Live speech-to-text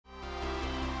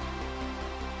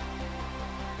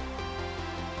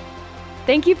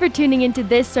Thank you for tuning into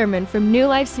this sermon from New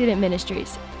Life Student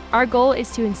Ministries. Our goal is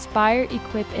to inspire,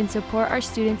 equip, and support our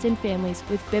students and families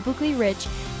with biblically rich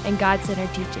and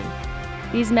God-centered teaching.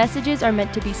 These messages are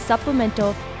meant to be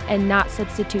supplemental and not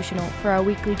substitutional for our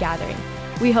weekly gathering.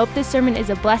 We hope this sermon is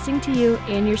a blessing to you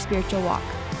and your spiritual walk.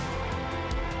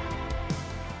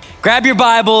 Grab your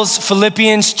Bibles,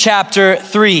 Philippians chapter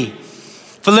 3.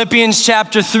 Philippians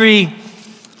chapter 3.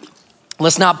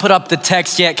 Let's not put up the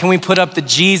text yet. Can we put up the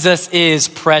Jesus is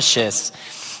precious?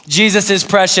 Jesus is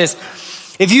precious.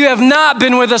 If you have not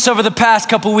been with us over the past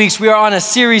couple weeks, we are on a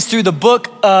series through the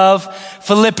book of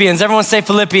Philippians. Everyone say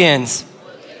Philippians.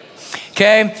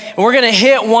 Okay, and we're gonna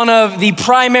hit one of the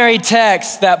primary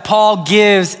texts that Paul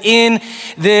gives in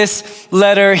this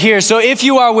letter here. So if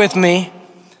you are with me,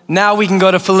 now we can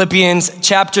go to Philippians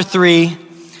chapter 3.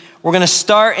 We're gonna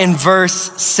start in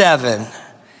verse 7.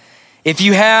 If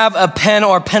you have a pen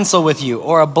or pencil with you,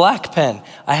 or a black pen,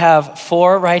 I have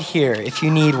 4 right here if you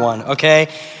need one, okay?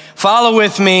 Follow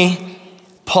with me.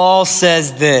 Paul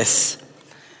says this,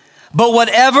 but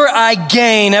whatever I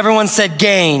gain, everyone said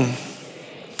gain,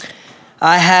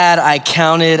 I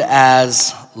counted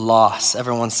as loss.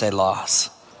 Everyone say loss.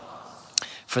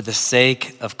 For the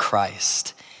sake of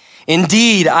Christ.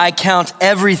 Indeed, I count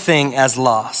everything as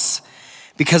loss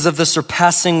because of the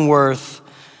surpassing worth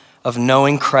of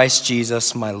knowing Christ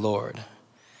Jesus, my Lord.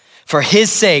 For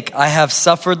his sake, I have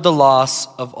suffered the loss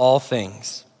of all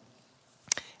things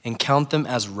and count them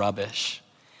as rubbish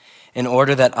in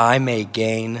order that I may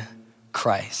gain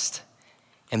Christ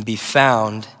and be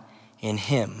found in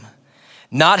him,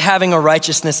 not having a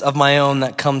righteousness of my own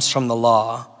that comes from the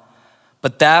law,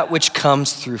 but that which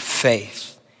comes through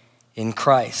faith in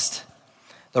Christ,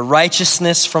 the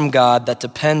righteousness from God that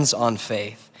depends on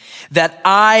faith, that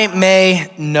I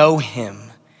may know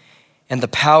him and the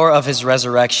power of his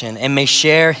resurrection and may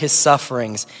share his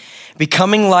sufferings,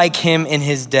 becoming like him in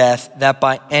his death, that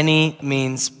by any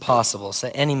means possible,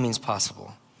 say any means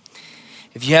possible.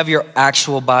 If you have your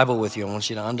actual Bible with you, I want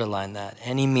you to underline that.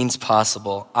 Any means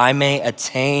possible, I may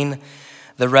attain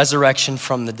the resurrection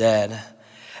from the dead.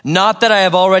 Not that I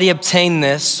have already obtained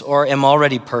this or am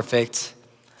already perfect,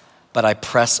 but I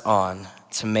press on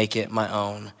to make it my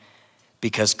own,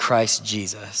 because Christ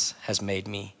Jesus has made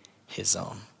me his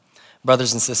own.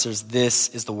 Brothers and sisters, this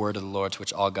is the word of the Lord to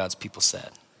which all God's people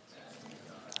said.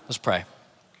 Let's pray.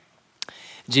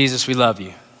 Jesus, we love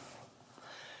you.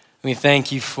 We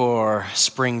thank you for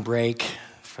spring break,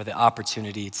 for the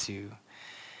opportunity to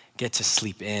get to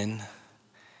sleep in,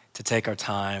 to take our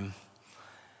time,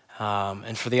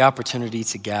 and for the opportunity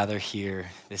to gather here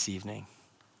this evening.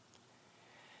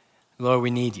 Lord,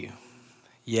 we need you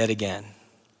yet again.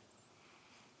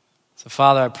 So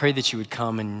Father, I pray that you would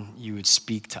come and you would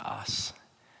speak to us.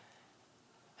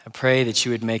 I pray that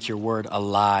you would make your word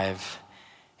alive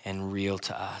and real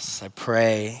to us. I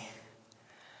pray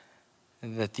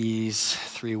that these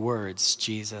 3 words,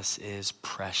 Jesus is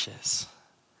precious,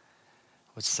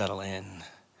 would settle in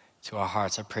to our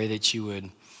hearts. I pray that you would,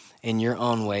 in your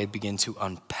own way, begin to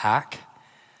unpack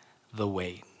the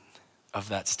weight of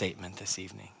that statement this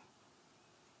evening,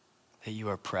 that you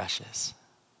are precious.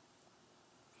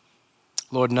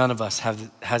 Lord, none of us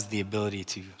has the ability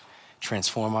to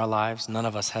transform our lives. None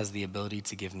of us has the ability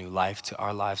to give new life to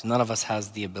our lives. None of us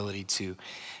has the ability to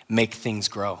make things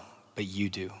grow, but you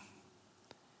do.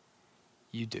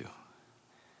 You do.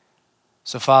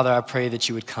 So Father, I pray that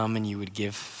you would come and you would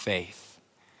give faith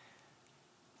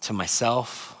to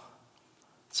myself,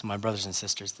 to my brothers and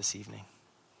sisters this evening.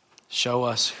 Show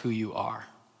us who you are.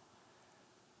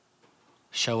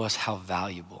 Show us how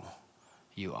valuable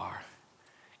you are.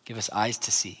 Give us eyes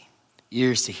to see,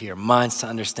 ears to hear, minds to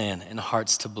understand, and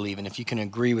hearts to believe. And if you can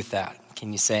agree with that,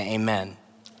 can you say amen?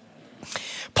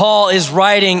 Paul is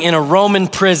writing in a Roman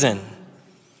prison,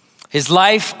 his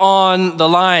life on the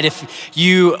line. If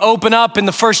you open up in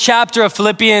the first chapter of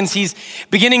Philippians, he's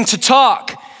beginning to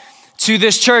talk to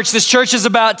this church. This church is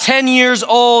about 10 years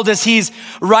old as he's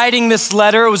writing this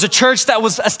letter. It was a church that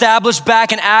was established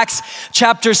back in Acts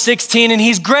chapter 16, and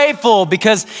he's grateful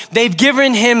because they've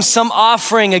given him some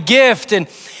offering, a gift. And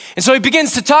so he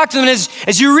begins to talk to them. And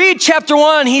as you read chapter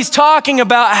 1, he's talking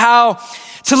about how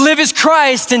to live is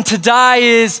Christ and to die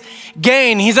is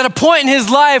gain. He's at a point in his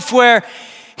life where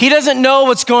he doesn't know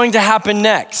what's going to happen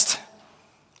next.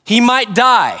 He might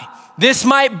die. This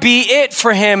might be it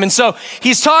for him. And so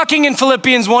he's talking in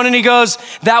Philippians 1 and he goes,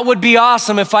 that would be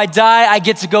awesome. If I die, I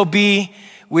get to go be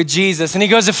with Jesus. And he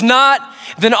goes, if not,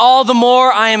 then all the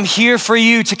more I am here for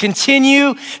you to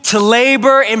continue to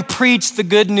labor and preach the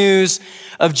good news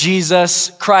of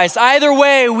Jesus Christ. Either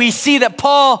way, we see that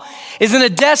Paul is in a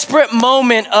desperate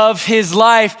moment of his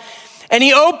life And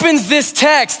he opens this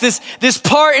text, this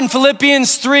part in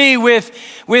Philippians 3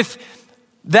 with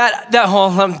that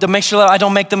to make sure that I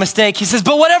don't make the mistake. He says,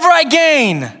 but whatever I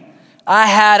gain,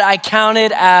 I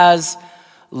counted as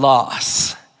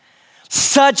loss.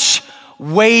 Such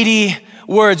weighty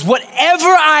words. Whatever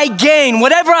I gain,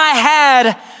 whatever I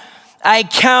had, I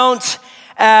count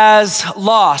as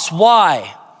loss.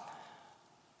 Why?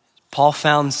 Paul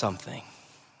found something.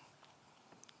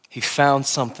 He found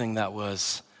something that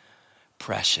was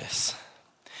precious.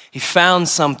 He found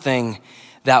something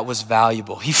that was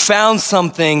valuable. He found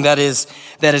something that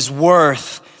is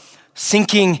worth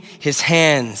sinking his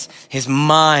hands, his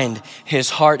mind, his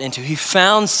heart into. He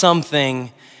found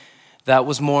something that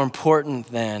was more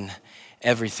important than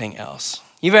everything else.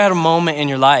 You ever had a moment in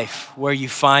your life where you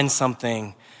find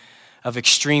something of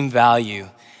extreme value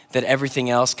that everything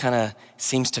else kind of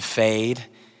seems to fade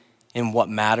in what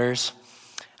matters?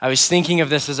 I was thinking of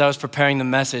this as I was preparing the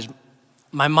message.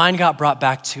 My mind got brought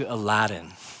back to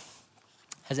Aladdin.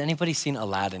 Has anybody seen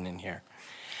Aladdin in here?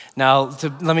 Now,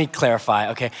 let me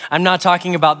clarify, okay? I'm not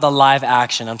talking about the live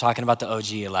action. I'm talking about the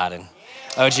OG Aladdin.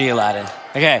 OG Aladdin.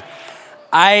 Okay.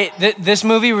 This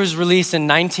movie was released in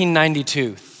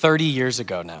 1992, 30 years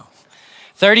ago now.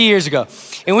 30 years ago.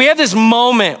 And we have this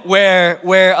moment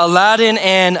where Aladdin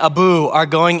and Abu are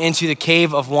going into the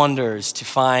Cave of Wonders to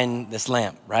find this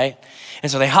lamp, right?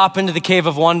 And so they hop into the Cave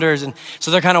of Wonders, and so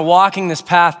they're kind of walking this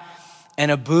path, and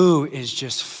Abu is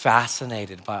just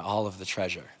fascinated by all of the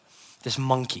treasure. This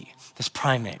monkey, this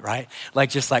primate, right?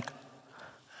 Wide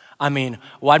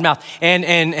mouth.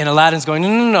 And Aladdin's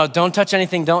going, no, don't touch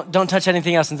anything, don't touch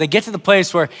anything else. And they get to the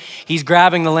place where he's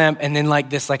grabbing the lamp, and then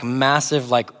this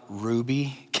massive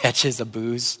ruby catches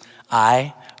Abu's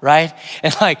eye, right?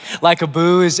 And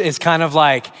Abu is kind of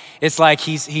it's like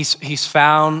he's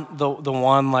found the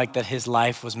one that his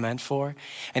life was meant for,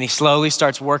 and he slowly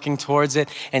starts working towards it,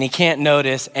 and he can't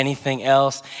notice anything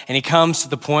else, and he comes to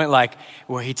the point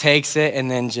where he takes it, and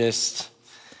then just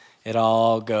it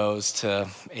all goes to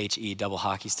HE double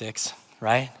hockey sticks,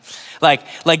 right?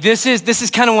 This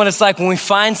is kind of what it's like when we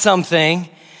find something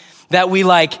that we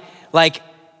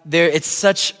it's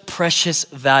such precious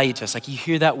value to us. You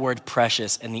hear that word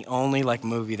precious, and the only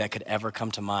movie that could ever come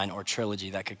to mind or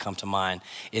trilogy that could come to mind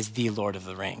is The Lord of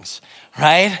the Rings,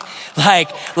 right? I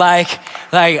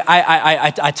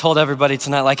told everybody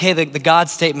tonight, hey, the God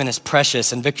statement is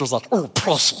precious, and Victor's oh,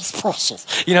 precious.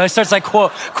 He starts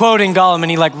quoting Gollum, and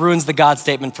he ruins the God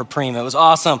statement for Preem. It was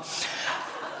awesome.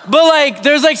 But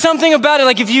there's something about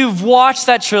it. If you've watched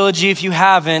that trilogy, if you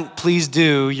haven't, please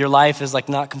do. Your life is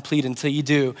not complete until you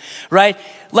do, right?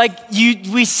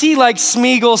 We see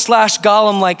Smeagol /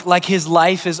 Gollum, his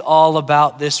life is all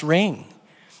about this ring.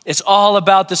 It's all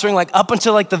about this ring, up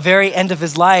until the very end of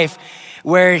his life,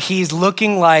 where he's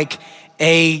looking like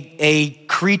a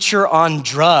creature on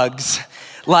drugs,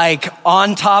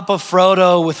 on top of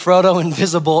Frodo, with Frodo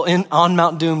invisible on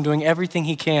Mount Doom, doing everything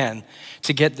he can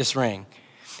to get this ring.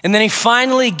 And then he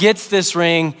finally gets this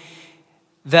ring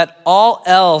that all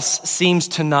else seems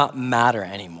to not matter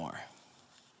anymore.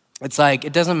 It's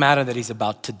it doesn't matter that he's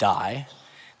about to die,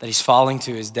 that he's falling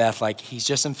to his death. He's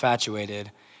just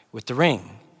infatuated with the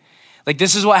ring.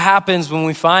 This is what happens when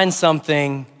we find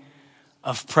something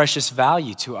of precious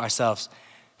value to ourselves.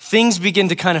 Things begin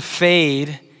to kind of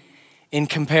fade in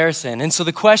comparison. And so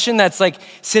the question that's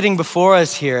sitting before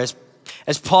us here,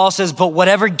 as Paul says, but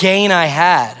whatever gain I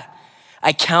had,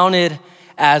 I counted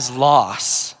as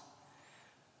loss.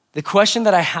 The question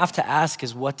that I have to ask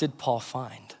is, what did Paul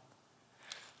find?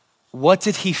 What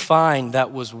did he find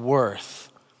that was worth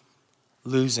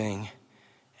losing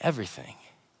everything?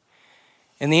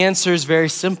 And the answer is very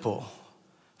simple: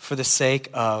 for the sake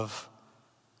of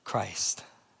Christ.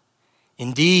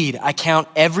 Indeed, I count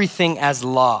everything as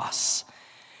loss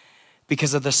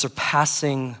because of the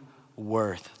surpassing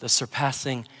worth, the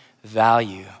surpassing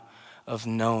value of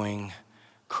knowing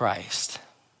Christ.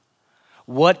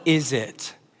 What is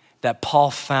it that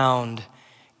Paul found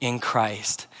in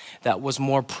Christ that was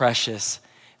more precious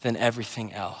than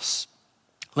everything else?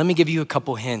 Let me give you a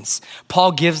couple hints.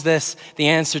 Paul gives the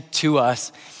answer to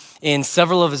us in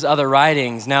several of his other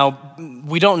writings. Now,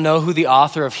 we don't know who the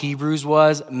author of Hebrews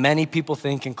was. Many people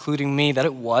think, including me, that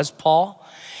it was Paul.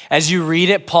 As you read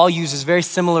it, Paul uses very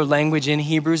similar language in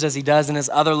Hebrews as he does in his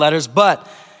other letters, but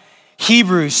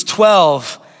Hebrews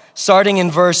 12, starting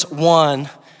in verse 1.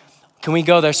 Can we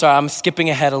go there? Sorry, I'm skipping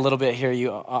ahead a little bit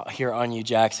here on you,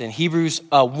 Jackson. Hebrews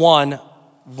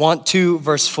 2,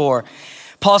 verse 4.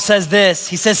 Paul says this.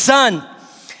 He says, Son,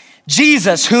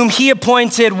 Jesus, whom he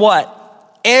appointed what?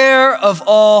 Heir of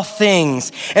all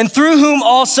things, and through whom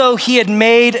also he had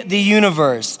made the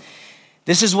universe.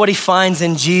 This is what he finds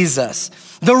in Jesus.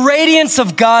 The radiance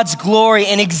of God's glory,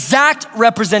 an exact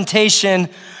representation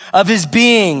of his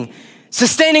being,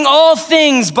 sustaining all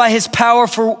things by his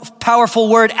powerful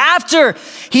word. After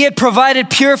he had provided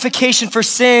purification for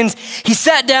sins, he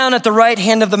sat down at the right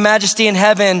hand of the majesty in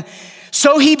heaven.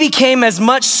 So he became as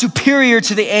much superior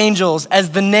to the angels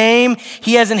as the name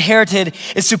he has inherited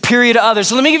is superior to others.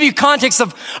 So let me give you context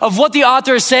of what the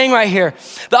author is saying right here.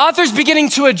 The author is beginning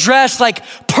to address like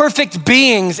perfect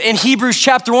beings in Hebrews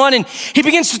chapter 1, and he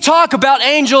begins to talk about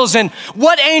angels and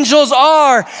what angels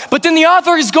are. But then the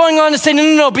author is going on to say,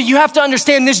 no, but you have to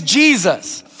understand this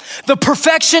Jesus. The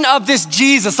perfection of this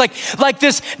Jesus, like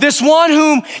this one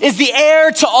whom is the heir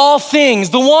to all things,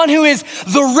 the one who is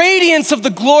the radiance of the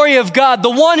glory of God, the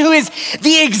one who is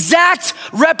the exact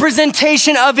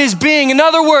representation of his being. In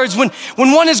other words, when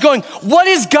one is going, what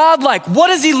is God like? What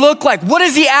does he look like? What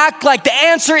does he act like? The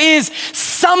answer is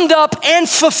summed up and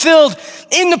fulfilled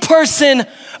in the person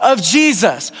of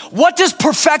Jesus. What does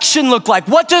perfection look like?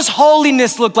 What does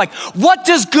holiness look like? What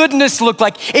does goodness look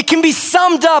like? It can be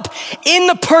summed up in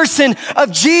the person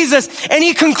of Jesus. And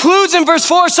he concludes in verse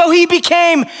 4, so he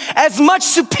became as much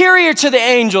superior to the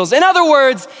angels. In other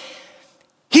words,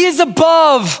 he is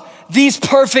above these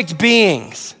perfect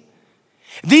beings.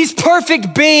 These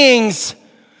perfect beings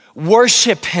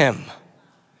worship him.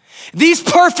 These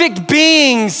perfect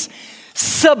beings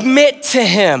submit to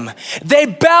him. They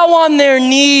bow on their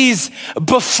knees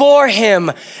before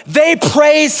him. They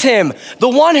praise him, the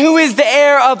one who is the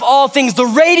heir of all things, the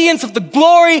radiance of the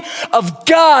glory of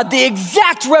God, the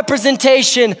exact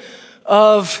representation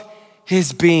of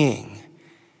his being.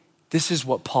 This is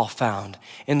what Paul found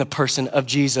in the person of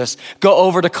Jesus. Go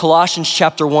over to Colossians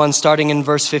chapter 1, starting in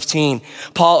verse 15.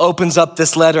 Paul opens up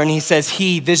this letter and he says,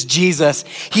 this Jesus,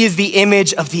 he is the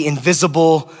image of the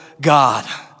invisible God,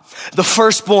 the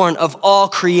firstborn of all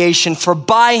creation, for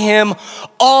by him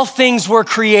all things were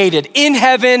created in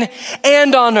heaven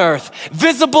and on earth,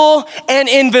 visible and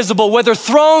invisible, whether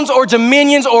thrones or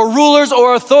dominions or rulers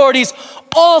or authorities,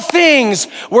 all things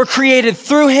were created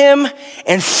through him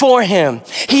and for him.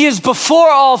 He is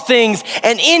before all things,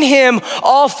 and in him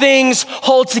all things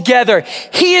hold together.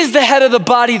 He is the head of the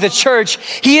body, the church.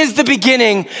 He is the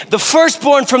beginning, the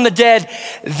firstborn from the dead,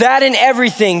 that in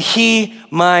everything he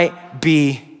might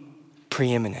be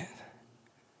preeminent,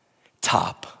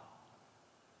 top,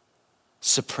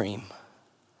 supreme,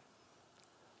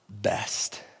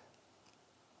 best.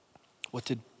 What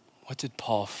did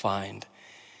Paul find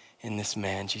in this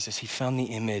man, Jesus? He found the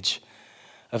image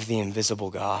of the invisible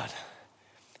God.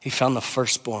 He found the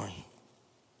firstborn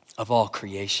of all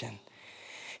creation.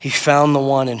 He found the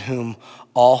one in whom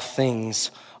all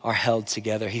things are held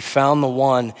together. He found the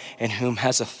one in whom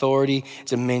has authority,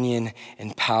 dominion,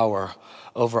 and power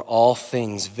over all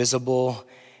things, visible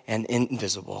and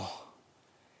invisible.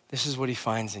 This is what he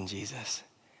finds in Jesus.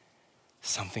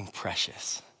 Something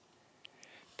precious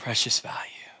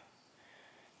value.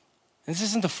 This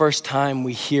isn't the first time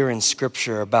we hear in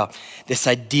scripture about this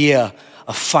idea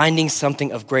of finding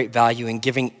something of great value and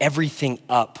giving everything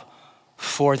up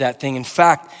for that thing. In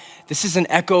fact, this is an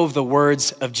echo of the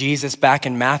words of Jesus back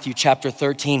in Matthew chapter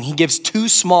 13. He gives two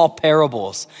small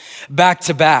parables back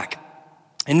to back.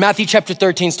 In Matthew chapter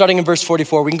 13, starting in verse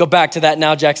 44, we can go back to that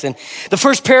now, Jackson. The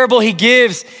first parable he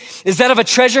gives is that of a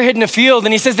treasure hidden in a field.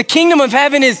 And he says, the kingdom of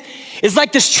heaven is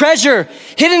like this treasure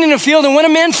hidden in a field. And when a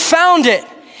man found it,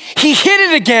 he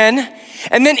hid it again.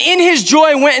 And then in his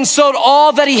joy went and sold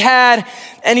all that he had,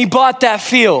 and he bought that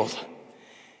field.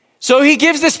 So he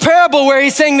gives this parable where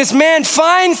he's saying this man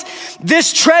finds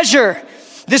this treasure.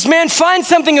 This man finds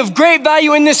something of great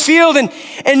value in this field,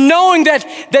 and knowing that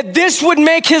this would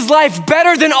make his life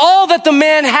better than all that the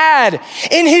man had.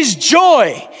 In his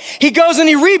joy, he goes and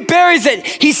he reburies it.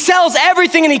 He sells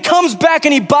everything and he comes back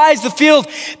and he buys the field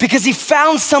because he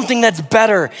found something that's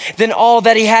better than all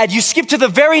that he had. You skip to the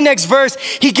very next verse.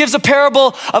 He gives a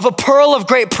parable of a pearl of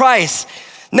great price.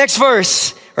 Next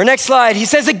verse, or next slide. He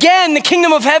says, again, the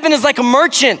kingdom of heaven is like a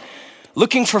merchant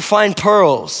looking for fine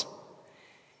pearls.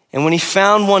 And when he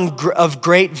found one of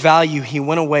great value, he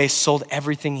went away, sold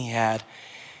everything he had,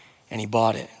 and he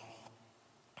bought it.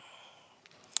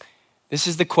 This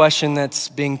is the question that's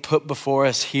being put before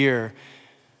us here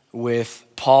with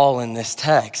Paul in this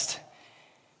text.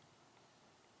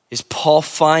 Is Paul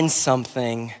find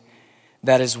something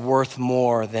that is worth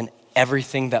more than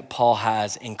everything that Paul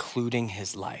has, including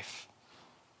his life?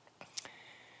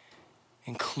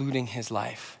 Including his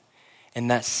life.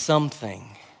 And that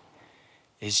something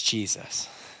is Jesus.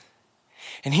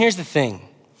 And here's the thing.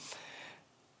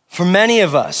 For many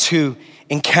of us who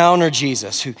encounter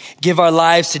Jesus, who give our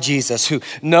lives to Jesus, who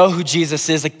know who Jesus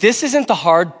is, like this isn't the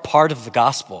hard part of the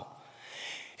gospel.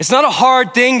 It's not a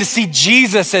hard thing to see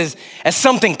Jesus as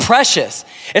something precious.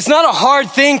 It's not a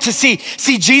hard thing to see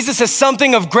Jesus as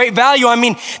something of great value. I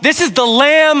mean, this is the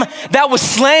lamb that was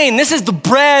slain. This is the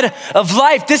bread of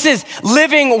life. This is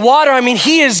living water. I mean,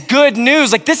 he is good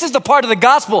news. Like this is the part of the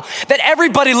gospel that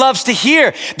everybody loves to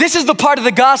hear. This is the part of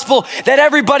the gospel that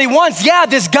everybody wants. Yeah,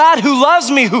 this God who loves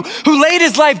me, who laid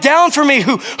his life down for me,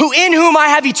 who in whom I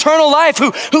have eternal life,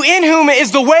 who in whom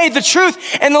is the way, the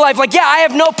truth, and the life. Like, yeah, I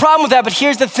have no problem with that, but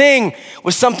here's the thing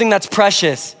with something that's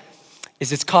precious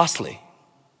is it's costly.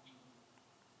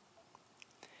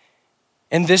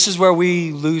 And this is where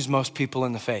we lose most people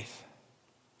in the faith.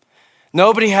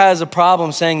 Nobody has a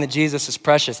problem saying that Jesus is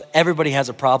precious. Everybody has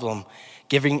a problem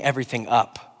giving everything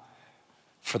up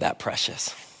for that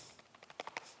precious.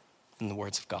 In the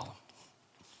words of Gollum,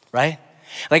 right?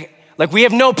 Like we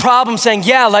have no problem saying,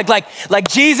 yeah, like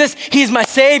Jesus, he's my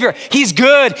savior. He's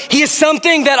good. He is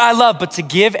something that I love. But to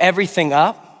give everything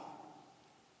up,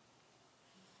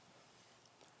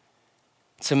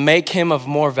 to make him of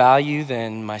more value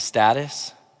than my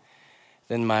status,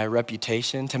 than my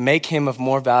reputation, to make him of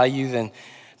more value than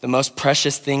the most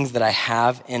precious things that I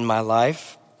have in my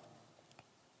life,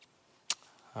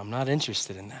 I'm not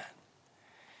interested in that.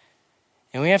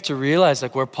 And we have to realize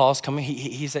like where Paul's coming.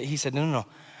 He said, no.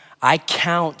 I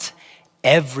count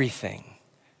everything,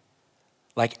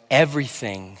 like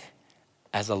everything,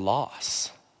 as a loss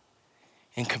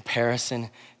in comparison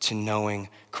to knowing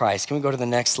Christ. Can we go to the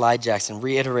next slide, Jackson?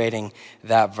 Reiterating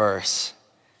that verse.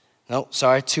 No,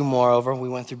 sorry, 2 more over. We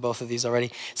went through both of these already.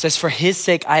 It says, for his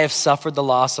sake, I have suffered the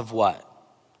loss of what?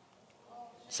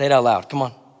 Say it out loud, come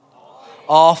on.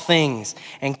 All things,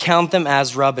 and count them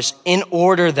as rubbish in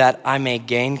order that I may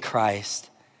gain Christ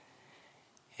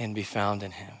and be found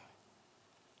in him.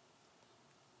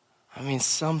 I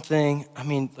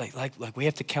mean, like we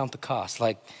have to count the cost.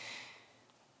 Like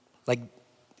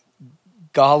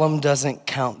Gollum doesn't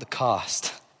count the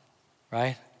cost,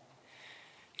 right?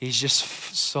 He's just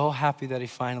so happy that he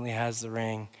finally has the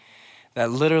ring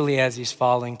that literally as he's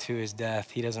falling to his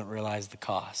death, he doesn't realize the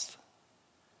cost,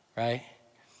 right?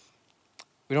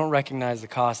 We don't recognize the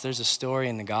cost. There's a story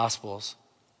in the Gospels,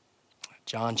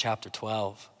 John chapter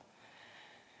 12,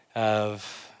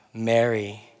 of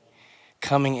Mary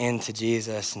coming into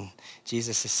Jesus, and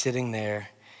Jesus is sitting there,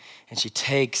 and she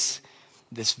takes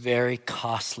this very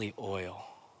costly oil,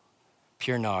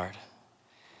 pure nard,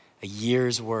 a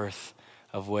year's worth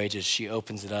of wages. She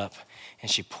opens it up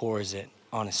and she pours it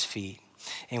on his feet.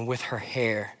 And with her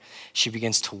hair, she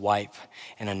begins to wipe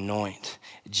and anoint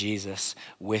Jesus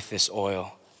with this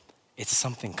oil. It's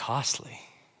something costly.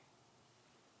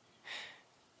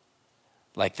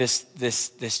 Like this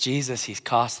Jesus, he's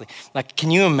costly. Like,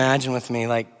 can you imagine with me,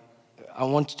 like, I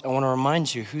want to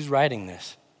remind you, who's writing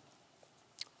this?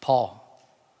 Paul,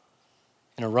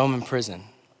 in a Roman prison.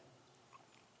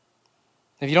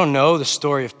 If you don't know the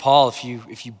story of Paul, if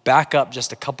you back up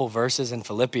just a couple verses in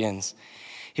Philippians,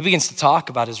 he begins to talk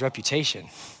about his reputation.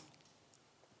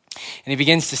 And he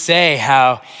begins to say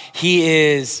how he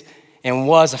is and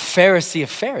was a Pharisee of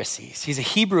Pharisees. He's a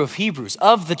Hebrew of Hebrews,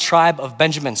 of the tribe of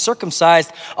Benjamin,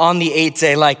 circumcised on the 8th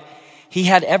day. Like, he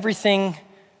had everything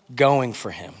going for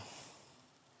him.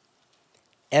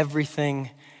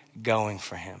 Everything going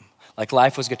for him. Like,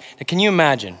 life was good. Now, can you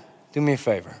imagine? Do me a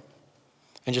favor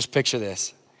and just picture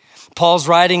this. Paul's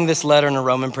writing this letter in a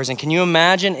Roman prison. Can you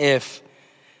imagine if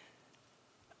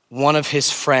one of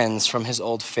his friends from his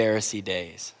old Pharisee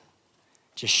days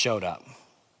just showed up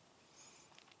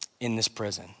in this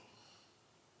prison?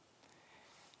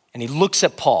 And he looks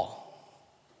at Paul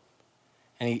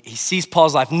and he sees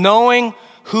Paul's life, knowing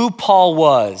who Paul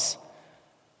was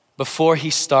before he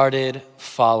started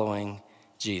following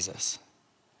Jesus.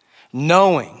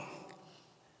 Knowing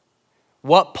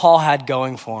what Paul had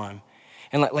going for him.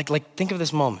 And like think of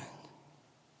this moment.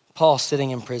 Paul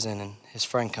sitting in prison and his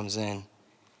friend comes in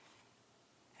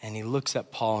and he looks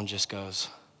at Paul and just goes,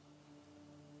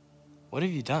 "What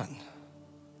have you done?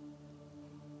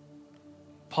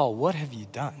 Paul, what have you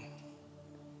done?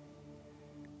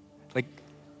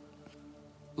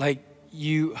 Like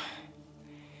you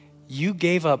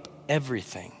gave up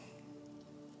everything.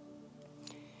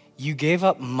 You gave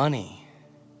up money.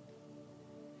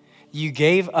 You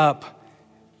gave up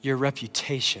your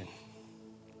reputation.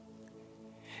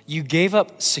 You gave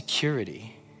up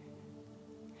security.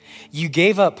 You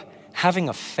gave up having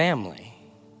a family.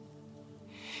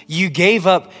 You gave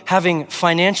up having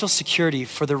financial security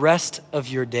for the rest of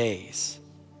your days.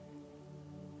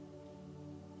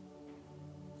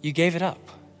 You gave it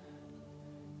up.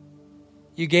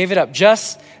 You gave it up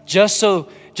just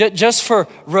for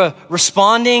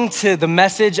responding to the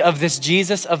message of this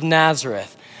Jesus of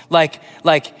Nazareth. Like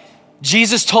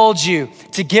Jesus told you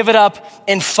to give it up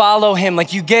and follow him.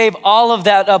 Like you gave all of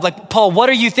that up. Like, Paul, what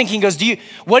are you thinking? He goes,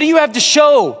 what do you have to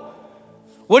show?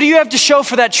 What do you have to show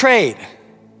for that trade?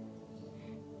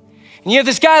 And you have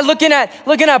this guy looking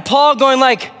at Paul going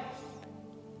like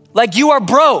you are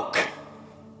broke.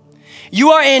 You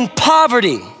are in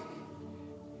poverty.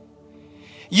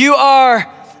 You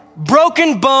are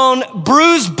broken bone,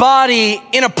 bruised body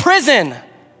in a prison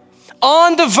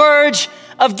on the verge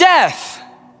of death.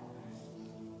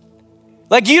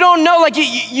 Like you don't know, like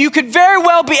you could very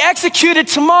well be executed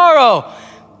tomorrow.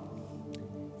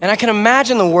 And I can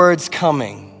imagine the words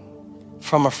coming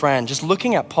from a friend, just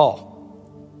looking at Paul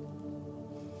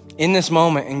in this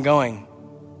moment and going,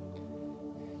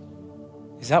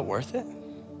 is that worth it?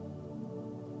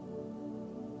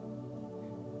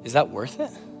 Is that worth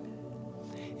it?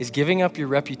 Is giving up your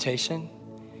reputation,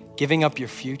 giving up your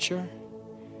future,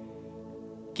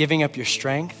 giving up your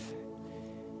strength,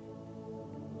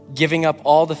 giving up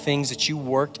all the things that you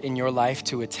worked in your life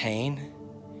to attain,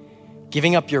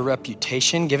 giving up your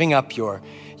reputation, giving up your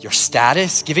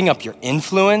status, giving up your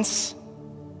influence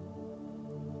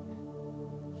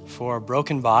for a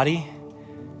broken body,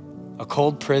 a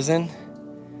cold prison,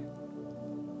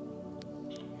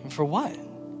 and for what?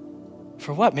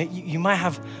 For what? You might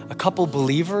have a couple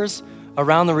believers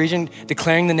around the region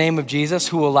declaring the name of Jesus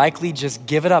who will likely just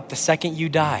give it up the second you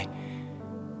die.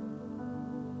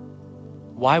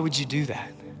 Why would you do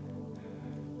that?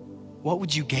 What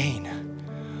would you gain?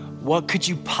 What could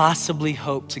you possibly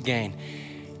hope to gain?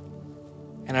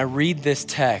 And I read this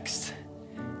text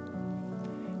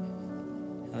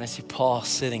and I see Paul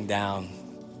sitting down,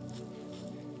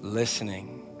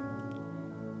 listening,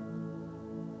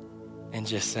 and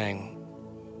just saying,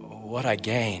 what I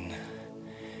gain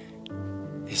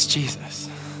is Jesus.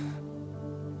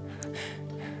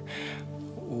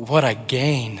 What I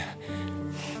gain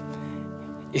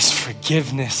is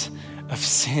forgiveness of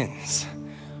sins.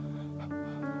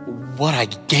 What I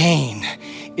gain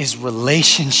is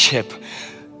relationship,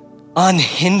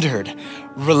 unhindered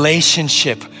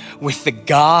relationship with the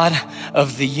God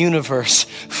of the universe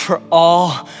for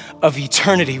all of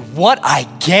eternity. What I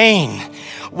gain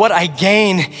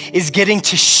is getting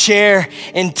to share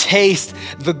and taste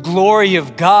the glory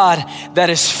of God that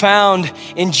is found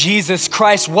in Jesus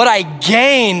Christ. What I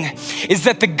gain is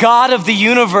that the God of the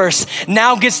universe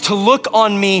now gets to look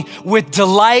on me with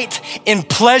delight and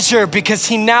pleasure because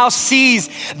he now sees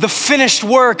the finished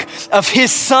work of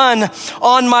his son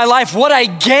on my life. What I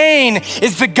gain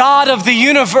is the God of the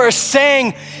universe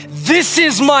saying, "This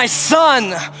is my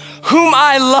son, whom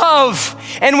I love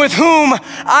and with whom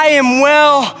I am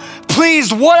well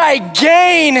pleased." What I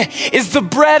gain is the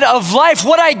bread of life.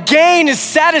 What I gain is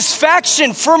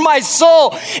satisfaction for my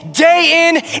soul day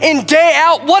in and day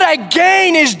out. What I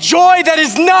gain is joy that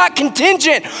is not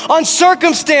contingent on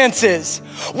circumstances.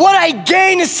 What I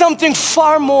gain is something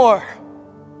far more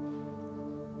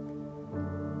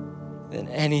than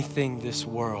anything this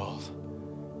world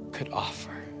could offer.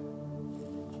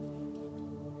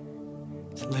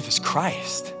 To live as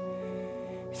Christ.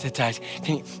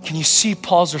 Can you see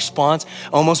Paul's response,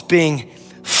 almost being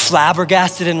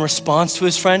flabbergasted in response to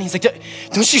his friend? He's like,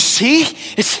 don't you see?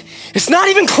 It's not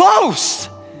even close.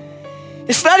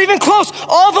 It's not even close.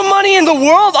 All the money in the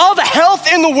world, all the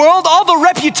health in the world, all the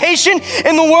reputation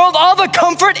in the world, all the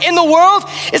comfort in the world,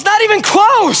 it's not even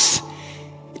close.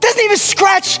 It doesn't even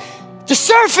scratch the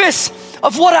surface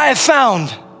of what I have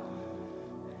found.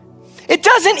 It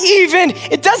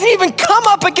doesn't even come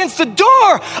up against the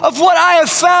door of what I have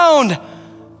found.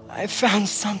 I have found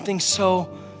something so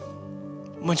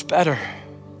much better.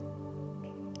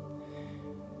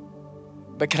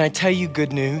 But can I tell you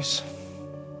good news?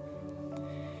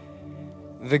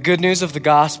 The good news of the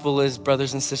gospel is,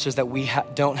 brothers and sisters, that we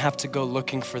don't have to go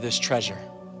looking for this treasure.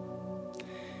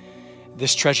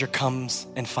 This treasure comes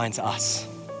and finds us.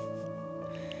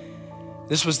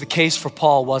 This was the case for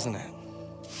Paul, wasn't it?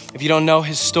 If you don't know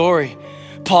his story,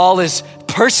 Paul is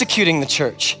persecuting the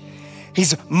church.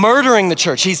 He's murdering the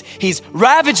church. He's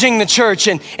ravaging the church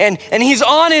and he's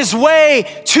on his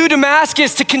way to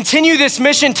Damascus to continue this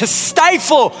mission to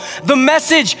stifle the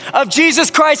message of Jesus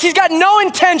Christ. He's got no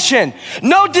intention,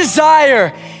 no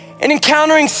desire in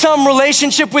encountering some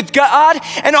relationship with God.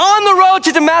 And on the road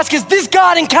to Damascus, this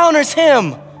God encounters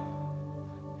him.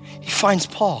 He finds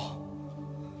Paul,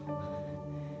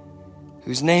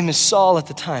 whose name is Saul at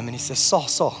the time, and he says, "Saul,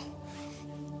 Saul,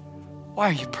 why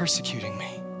are you persecuting me?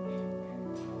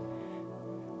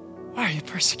 Why are you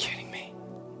persecuting me?"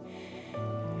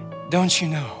 Don't you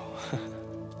know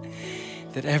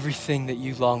that everything that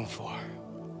you long for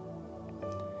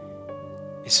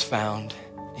is found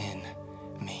in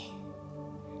me?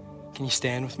 Can you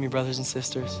stand with me, brothers and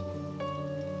sisters?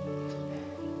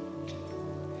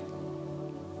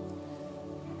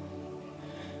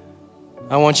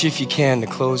 I want you, if you can, to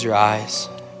close your eyes.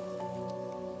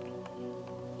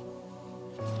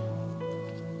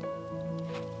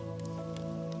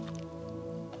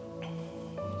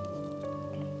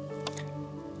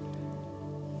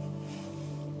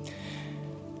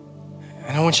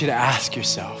 And I want you to ask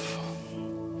yourself,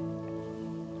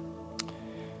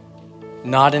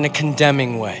 not in a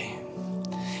condemning way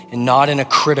and not in a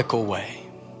critical way,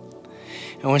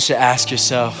 I want you to ask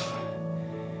yourself,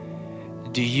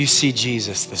 do you see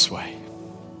Jesus this way?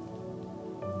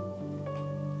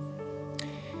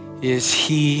 Is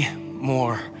he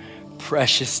more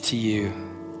precious to you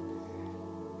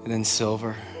than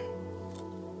silver?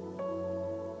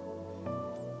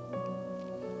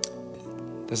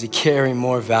 Does he carry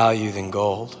more value than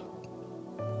gold?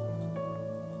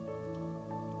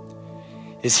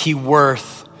 Is he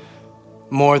worth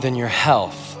more than your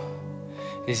health?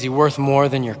 Is he worth more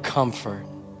than your comfort?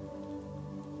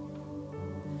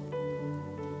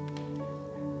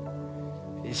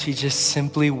 Is he just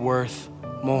simply worth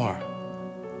more?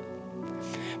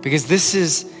 Because this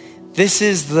is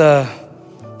the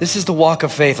walk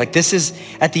of faith. Like, this is,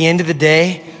 at the end of the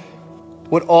day,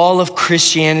 what all of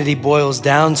Christianity boils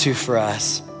down to for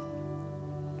us.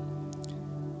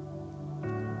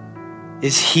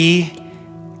 Is he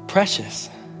precious?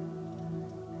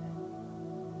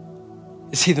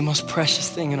 Is he the most precious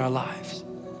thing in our lives?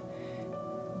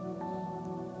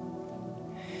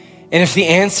 And if the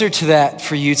answer to that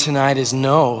for you tonight is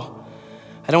no,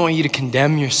 I don't want you to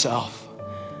condemn yourself.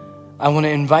 I want to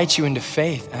invite you into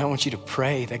faith, and I want you to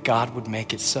pray that God would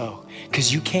make it so,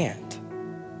 because you can't.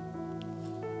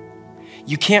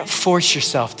 You can't force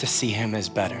yourself to see him as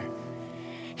better.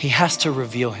 He has to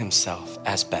reveal himself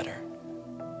as better.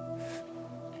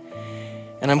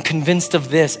 And I'm convinced of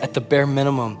this, at the bare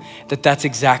minimum, that that's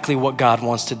exactly what God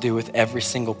wants to do with every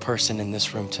single person in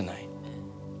this room tonight.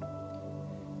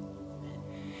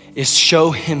 Is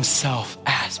show himself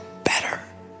as better.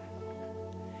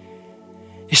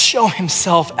 Is show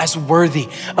himself as worthy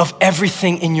of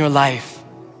everything in your life.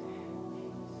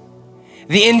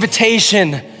 The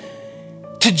invitation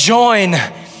to join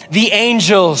the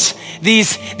angels,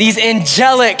 these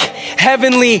angelic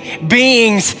heavenly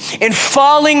beings, in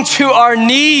falling to our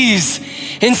knees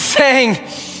and saying,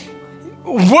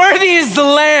 worthy is the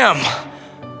Lamb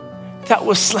that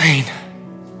was slain.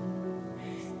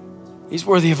 He's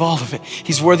worthy of all of it.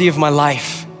 He's worthy of my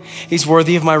life. He's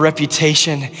worthy of my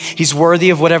reputation. He's worthy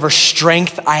of whatever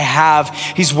strength I have.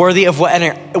 He's worthy of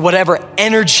whatever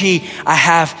energy I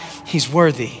have. He's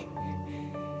worthy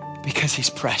because he's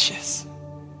precious.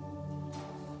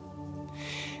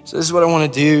 So this is what I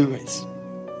want to do. Is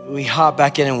we hop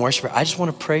back in and worship. I just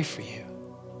want to pray for you.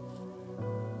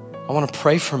 I want to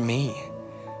pray for me.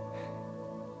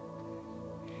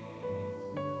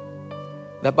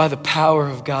 That by the power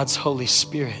of God's Holy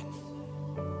Spirit,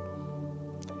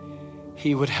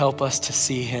 he would help us to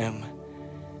see him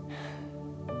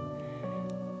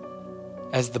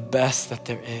as the best that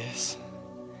there is.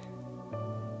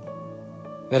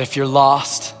 That if you're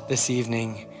lost this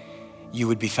evening, you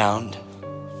would be found.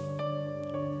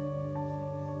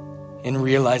 And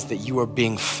realize that you are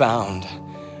being found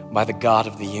by the God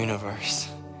of the universe,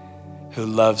 who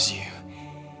loves you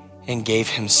and gave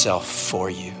himself for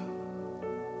you.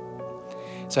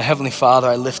 So Heavenly Father,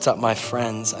 I lift up my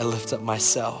friends. I lift up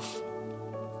myself.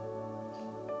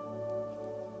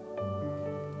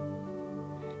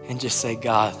 And just say,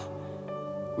 God,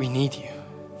 we need you.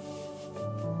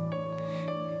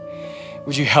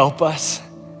 Would you help us?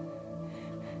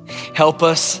 Help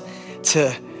us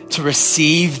to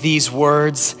receive these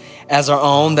words as our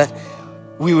own, that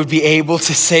we would be able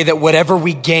to say that whatever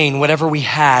we gain, whatever we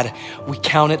had, we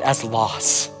count it as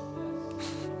loss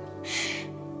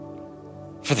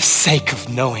for the sake of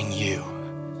knowing you.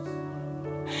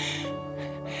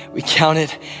 We count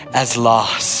it as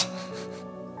loss.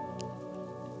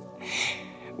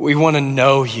 We want to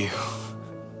know you.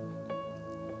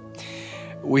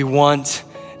 We want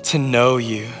to know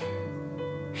you.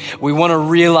 We want to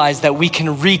realize that we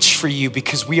can reach for you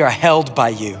because we are held by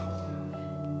you.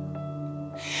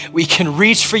 We can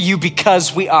reach for you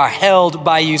because we are held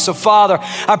by you. So Father,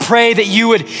 I pray that you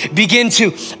would begin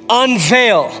to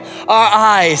unveil our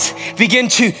eyes, begin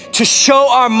to show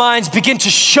our minds, begin to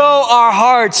show our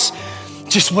hearts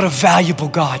just what a valuable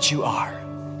God you are.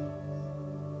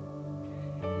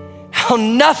 How how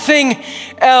nothing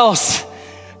else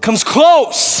comes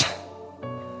close.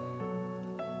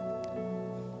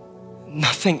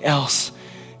 Nothing else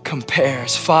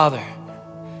compares. Father,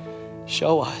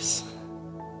 show us.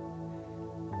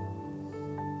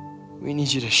 We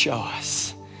need you to show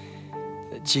us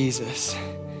that Jesus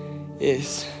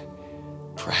is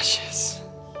precious.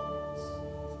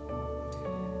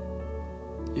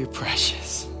 You're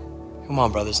precious. Come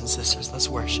on, brothers and sisters, let's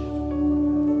worship.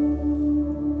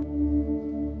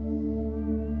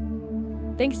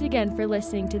 Thanks again for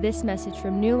listening to this message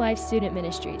from New Life Student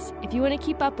Ministries. If you want to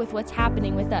keep up with what's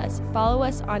happening with us, follow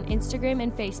us on Instagram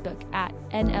and Facebook at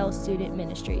NL Student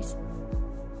Ministries.